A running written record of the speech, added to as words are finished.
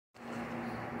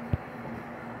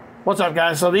What's up,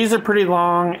 guys? So these are pretty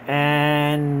long,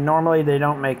 and normally they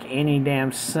don't make any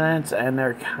damn sense, and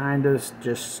they're kind of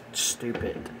just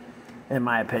stupid, in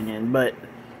my opinion. But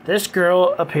this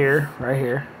girl up here, right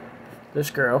here, this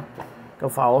girl, go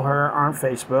follow her on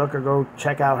Facebook, or go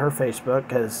check out her Facebook,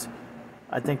 because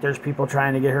I think there's people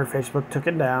trying to get her Facebook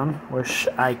taken down, which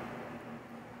I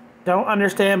don't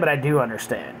understand, but I do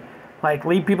understand. Like,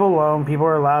 leave people alone. People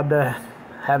are allowed to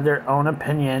have their own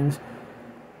opinions,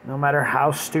 no matter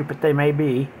how stupid they may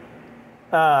be,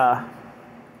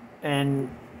 and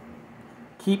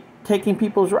keep taking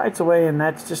people's rights away, and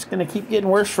that's just going to keep getting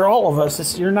worse for all of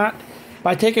us. You're not,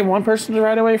 by taking one person's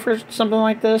right away for something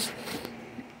like this,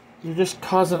 you're just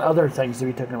causing other things to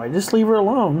be taken away. Just leave her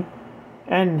alone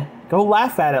and go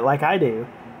laugh at it like I do.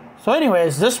 So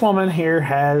anyways, this woman here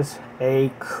has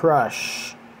a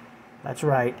crush, that's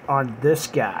right, on this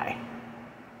guy,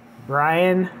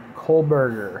 Bryan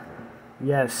Kohberger.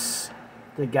 Yes,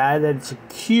 the guy that's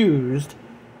accused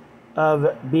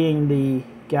of being the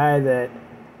guy that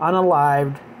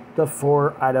unalived the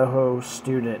 4 Idaho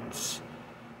students.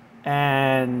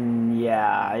 And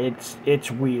yeah,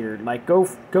 it's weird. Like, go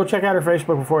check out her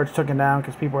Facebook before it's taken down,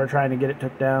 because people are trying to get it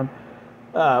took down,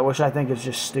 which I think is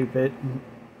just stupid.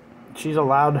 She's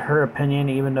allowed her opinion,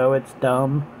 even though it's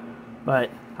dumb. But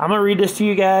I'm going to read this to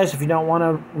you guys. If you don't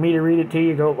want me to read it to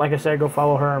you, go, like I said, go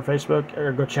follow her on Facebook,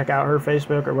 or go check out her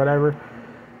Facebook or whatever,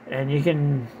 and you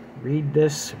can read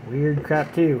this weird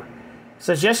crap too. It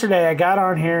says, yesterday I got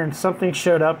on here and something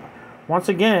showed up once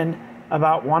again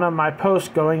about one of my posts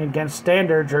going against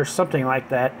standards or something like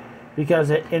that, because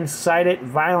it incited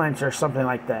violence or something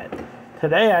like that.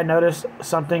 Today I noticed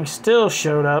something still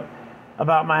showed up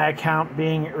about my account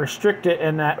being restricted,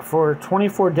 and that for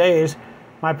 24 days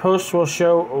my posts will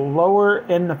show lower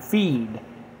in the feed.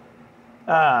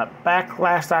 Back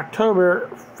last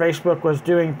October, Facebook was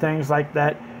doing things like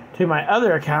that to my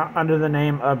other account under the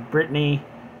name of Brittney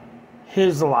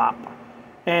Hislope,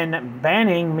 and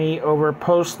banning me over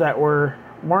posts that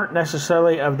weren't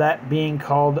necessarily of that being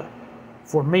called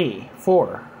for me.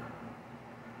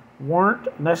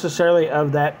 Weren't necessarily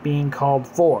of that being called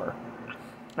for.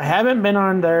 I haven't been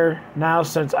on there now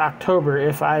since October,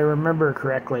 if I remember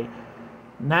correctly.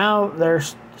 Now they're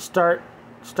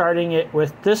starting it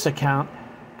with this account,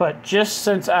 but just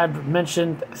since I've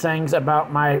mentioned things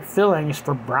about my feelings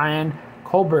for Bryan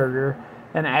Kohberger,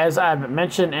 and as I've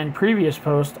mentioned in previous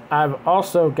posts, I've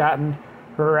also gotten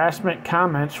harassment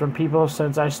comments from people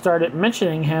since I started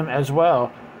mentioning him as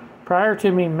well. Prior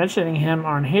to me mentioning him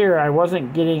on here, I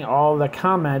wasn't getting all the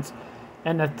comments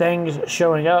and the things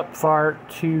showing up far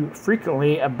too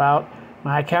frequently about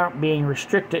my account being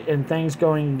restricted and things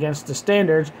going against the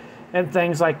standards and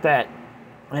things like that.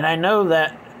 And I know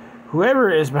that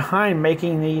whoever is behind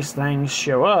making these things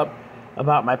show up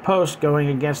about my post going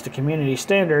against the community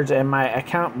standards and my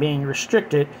account being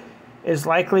restricted is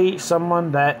likely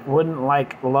someone that wouldn't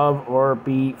like, love, or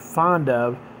be fond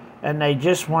of, and they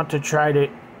just want to try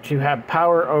to have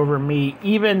power over me,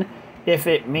 even if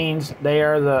it means they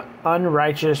are the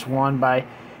unrighteous one by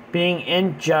being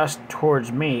unjust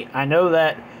towards me. I know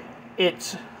that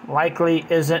it's likely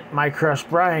isn't my crush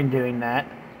Brian doing that.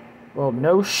 Well,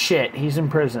 no shit, he's in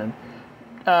prison.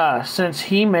 Since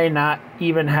he may not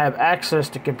even have access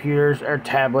to computers or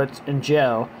tablets in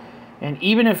jail. And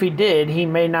even if he did, he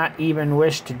may not even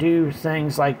wish to do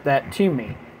things like that to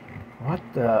me. What?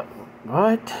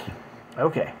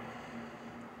 Okay.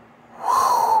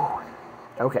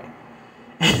 Okay.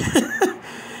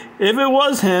 If it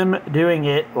was him doing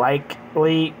it,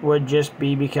 likely would just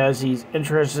be because he's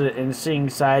interested in seeing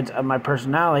sides of my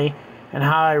personality and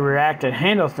how I react and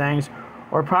handle things,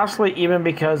 or possibly even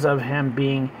because of him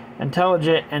being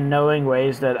intelligent and knowing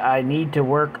ways that I need to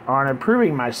work on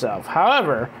improving myself.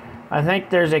 However, I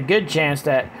think there's a good chance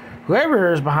that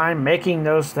whoever is behind making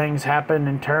those things happen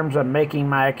in terms of making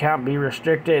my account be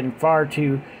restricted and far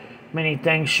too many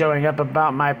things showing up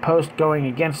about my post going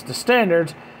against the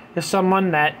standards is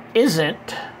someone that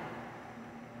isn't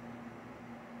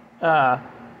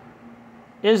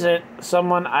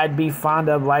someone I'd be fond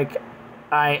of like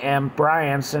I am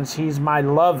Brian, since he's my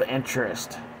love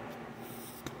interest.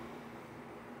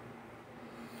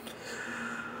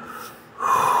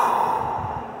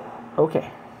 Okay.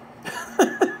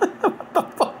 What the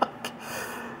fuck?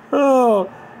 Oh,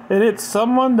 and it's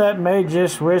someone that may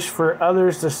just wish for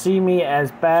others to see me as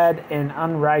bad and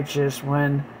unrighteous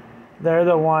when they're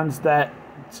the ones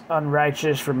that's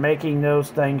unrighteous for making those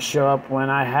things show up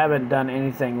when I haven't done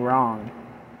anything wrong.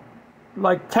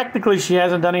 Like, technically she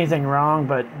hasn't done anything wrong,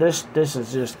 but this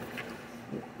is just,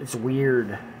 it's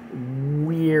weird.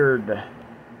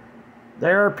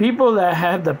 There are people that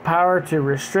have the power to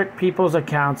restrict people's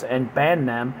accounts and ban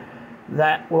them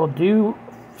that will do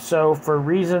so for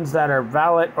reasons that are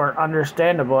valid or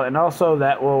understandable, and also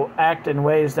that will act in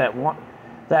ways that want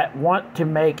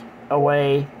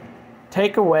to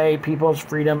take away people's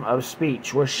freedom of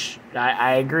speech, which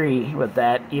I agree with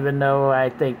that, even though I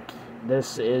think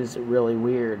this is really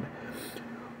weird.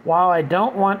 While I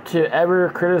don't want to ever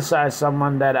criticize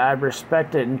someone that I've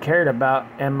respected and cared about,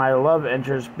 and my love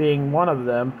interest being one of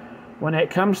them, when it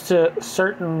comes to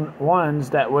certain ones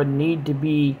that would need to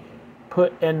be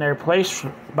put in their place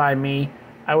by me,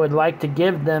 I would like to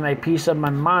give them a piece of my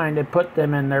mind and put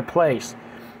them in their place.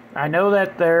 I know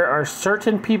that there are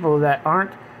certain people that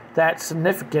aren't that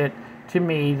significant to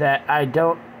me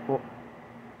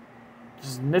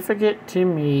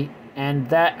and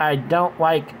that I don't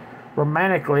like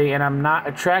romantically and I'm not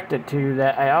attracted to,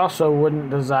 that I also wouldn't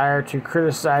desire to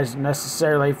criticize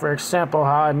necessarily. For example,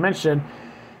 how I mentioned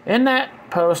in that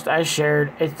post, I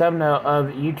shared a thumbnail of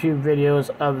YouTube videos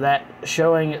of that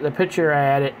showing the picture I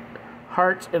added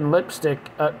hearts and lipstick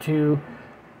up to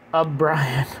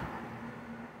Brian.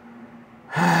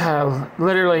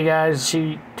 Literally, guys,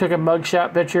 she took a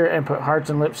mugshot picture and put hearts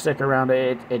and lipstick around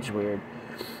it. It's weird.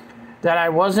 That I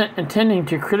wasn't intending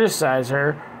to criticize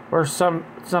her or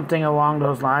something along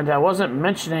those lines. I wasn't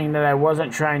mentioning that I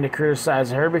wasn't trying to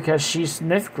criticize her because she's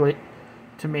significant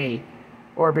to me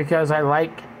or because I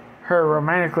like her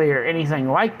romantically or anything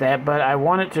like that, but I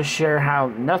wanted to share how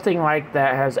nothing like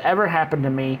that has ever happened to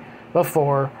me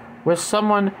before, with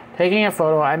someone taking a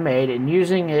photo I made and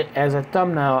using it as a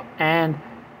thumbnail and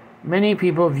many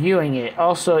people viewing it.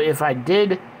 Also, if I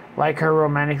did like her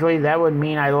romantically, that would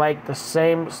mean I like the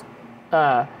same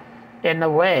in the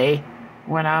way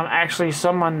when I'm actually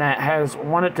someone that has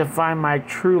wanted to find my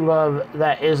true love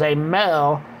that is a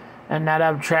male and that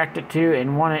I'm attracted to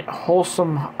and want it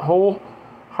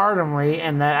wholeheartedly,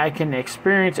 and that I can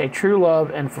experience a true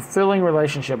love and fulfilling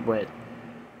relationship with.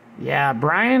 Yeah,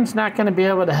 Brian's not going to be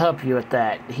able to help you with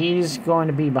that. He's going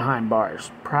to be behind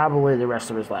bars, probably the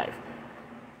rest of his life.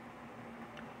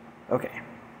 Okay.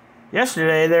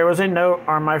 Yesterday, there was a note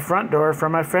on my front door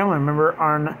from a family member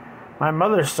on my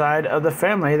mother's side of the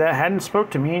family that hadn't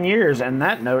spoke to me in years, and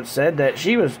that note said that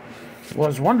she was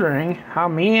wondering how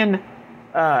me and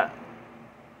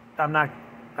I'm not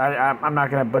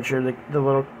going to butcher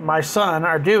my son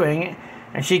are doing,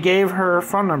 and she gave her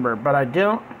phone number, but I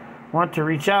don't want to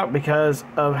reach out because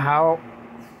of how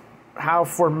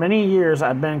for many years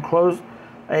I've been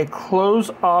a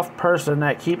closed off person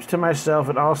that keeps to myself,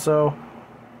 and also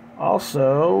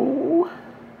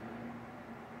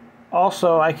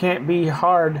I can't be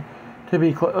hard to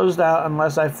be closed out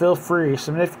unless I feel free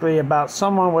significantly about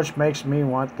someone, which makes me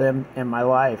want them in my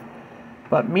life.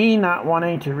 But me not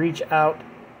wanting to reach out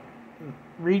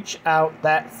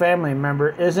that family member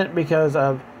isn't because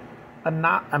of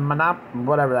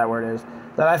whatever that word is,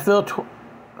 that I feel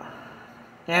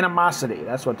animosity,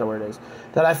 that's what the word is,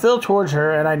 that I feel towards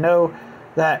her, and I know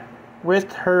that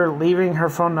with her leaving her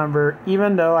phone number,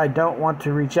 even though I don't want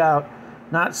to reach out,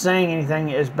 not saying anything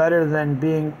is better than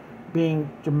being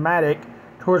dramatic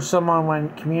towards someone when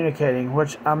communicating,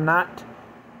 which I'm not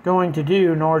going to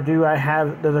do, nor do I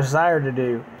have the desire to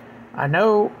do. I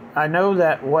know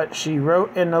that what she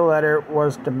wrote in the letter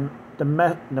was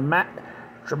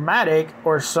dramatic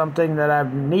or something that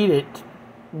I've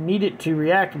needed to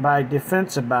react by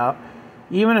defense about.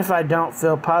 Even if I don't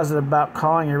feel positive about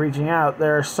calling or reaching out,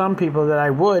 there are some people that I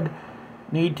would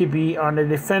need to be on the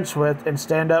defense with and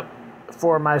stand up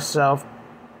for myself.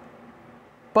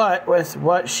 But with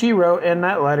what she wrote in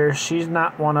that letter, she's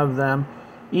not one of them.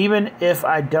 Even if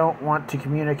I don't want to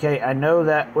communicate, I know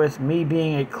that with me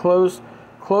being a closed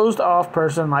off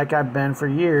person like I've been for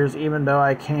years, even though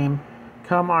I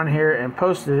come on here and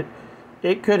posted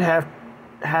it could have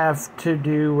to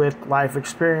do with life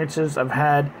experiences I've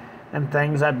had and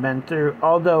things I've been through.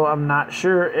 Although I'm not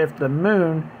sure if the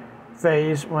moon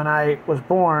phase when I was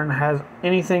born has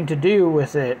anything to do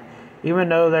with it, even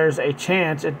though there's a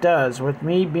chance it does. With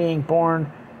me being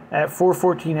born at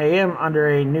 4:14 a.m. under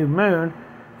a new moon,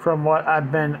 from what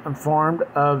I've been informed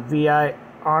of via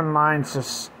online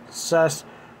success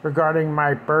regarding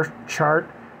my birth chart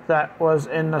that was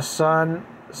in the sun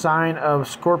sign of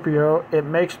Scorpio, it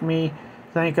makes me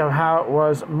think of how it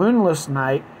was moonless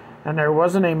night and there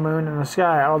wasn't a moon in the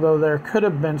sky. Although there could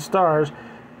have been stars,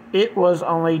 it was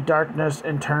only darkness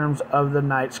in terms of the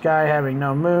night sky having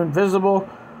no moon visible.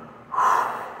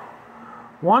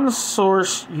 One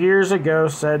source years ago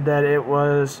said that it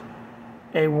was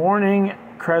a warning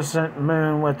crescent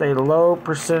moon with a low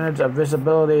percentage of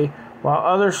visibility, while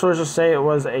other sources say it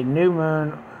was a new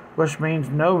moon which means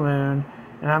no moon,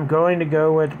 and I'm going to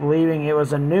go with believing it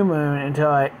was a new moon until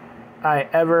I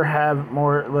ever have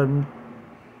more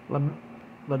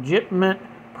legitimate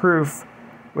proof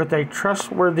with a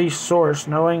trustworthy source.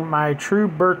 Knowing my true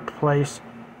birthplace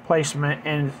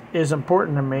placement is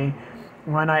important to me.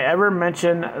 When I ever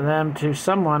mention them to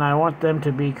someone, I want them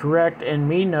to be correct and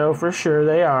me know for sure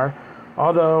they are.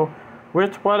 Although,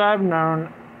 with what I've now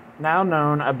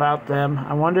known about them,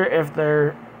 I wonder if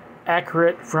they're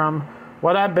accurate from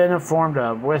what I've been informed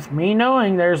of. With me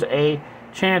knowing there's a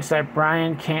chance that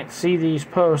Brian can't see these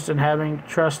posts and having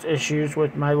trust issues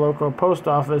with my local post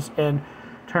office in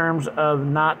terms of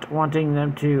not wanting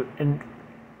them to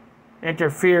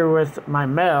interfere with my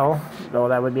mail, though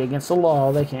that would be against the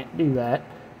law, they can't do that.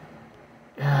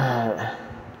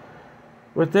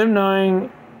 With them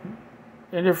knowing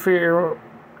interfere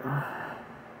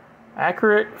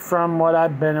accurate from what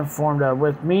I've been informed of.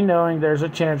 With me knowing there's a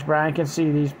chance Brian can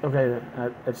see these. Okay,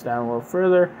 it's down a little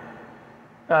further.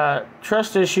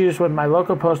 Trust issues with my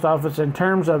local post office in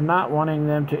terms of not wanting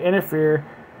them to interfere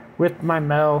with my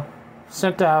mail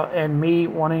sent out, and me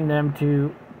wanting them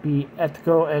to be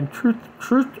ethical and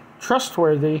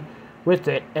trustworthy with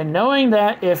it, and knowing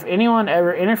that if anyone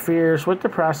ever interferes with the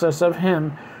process of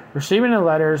him receiving the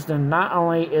letters, then not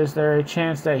only is there a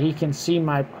chance that he can see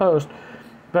my post,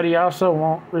 but he also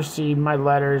won't receive my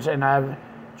letters, and I've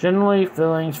genuinely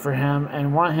feelings for him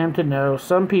and want him to know.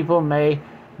 Some people may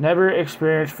never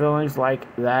experience feelings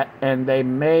like that, and they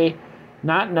may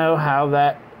not know how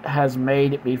that has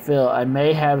made me feel. I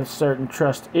may have certain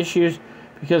trust issues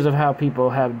because of how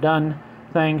people have done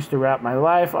things throughout my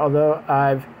life. Although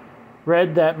I've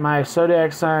read that my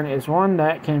zodiac sign is one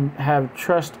that can have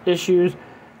trust issues,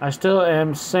 I still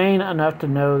am sane enough to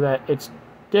know that it's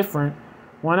different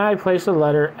when I place a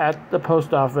letter at the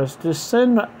post office to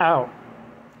send out,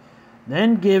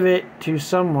 then give it to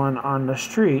someone on the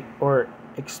street, or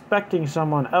expecting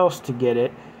someone else to get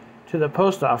it to the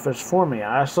post office for me.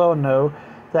 I also know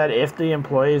that if the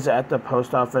employees at the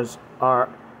post office are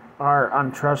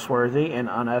untrustworthy and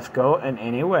unethical in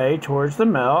any way towards the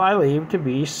mail I leave to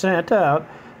be sent out,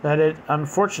 that it's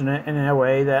unfortunate in a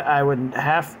way that I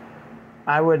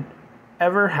would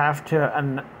ever have to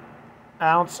an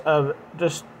ounce of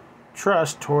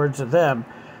distrust towards them.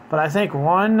 But I think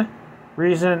one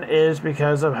reason is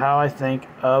because of how I think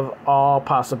of all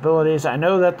possibilities. I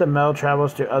know that the mail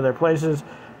travels to other places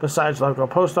besides local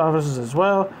post offices as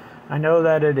well. I know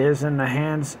that it is in the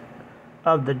hands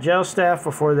of the jail staff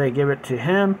before they give it to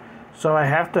him, so I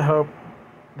have to hope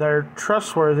they're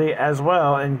trustworthy as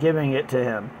well in giving it to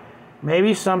him.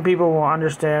 Maybe some people will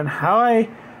understand how I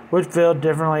would feel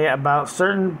differently about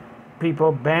certain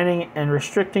people banning and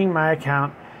restricting my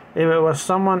account if it was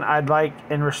someone I'd like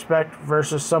and respect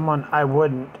versus someone I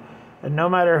wouldn't. And no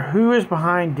matter who is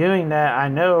behind doing that, I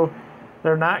know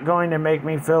they're not going to make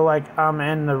me feel like I'm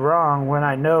in the wrong when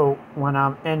I know when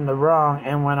I'm in the wrong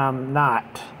and when I'm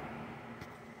not.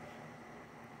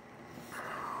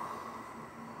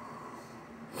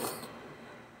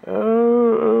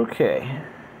 Okay.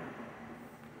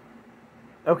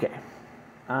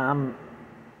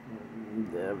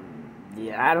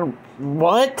 Yeah, I don't...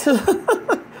 What?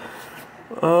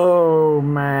 Oh,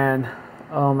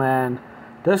 man.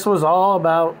 This was all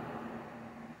about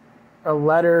a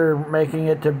letter making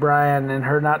it to Brian and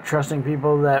her not trusting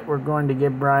people that were going to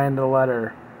give Brian the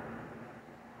letter.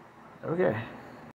 Okay.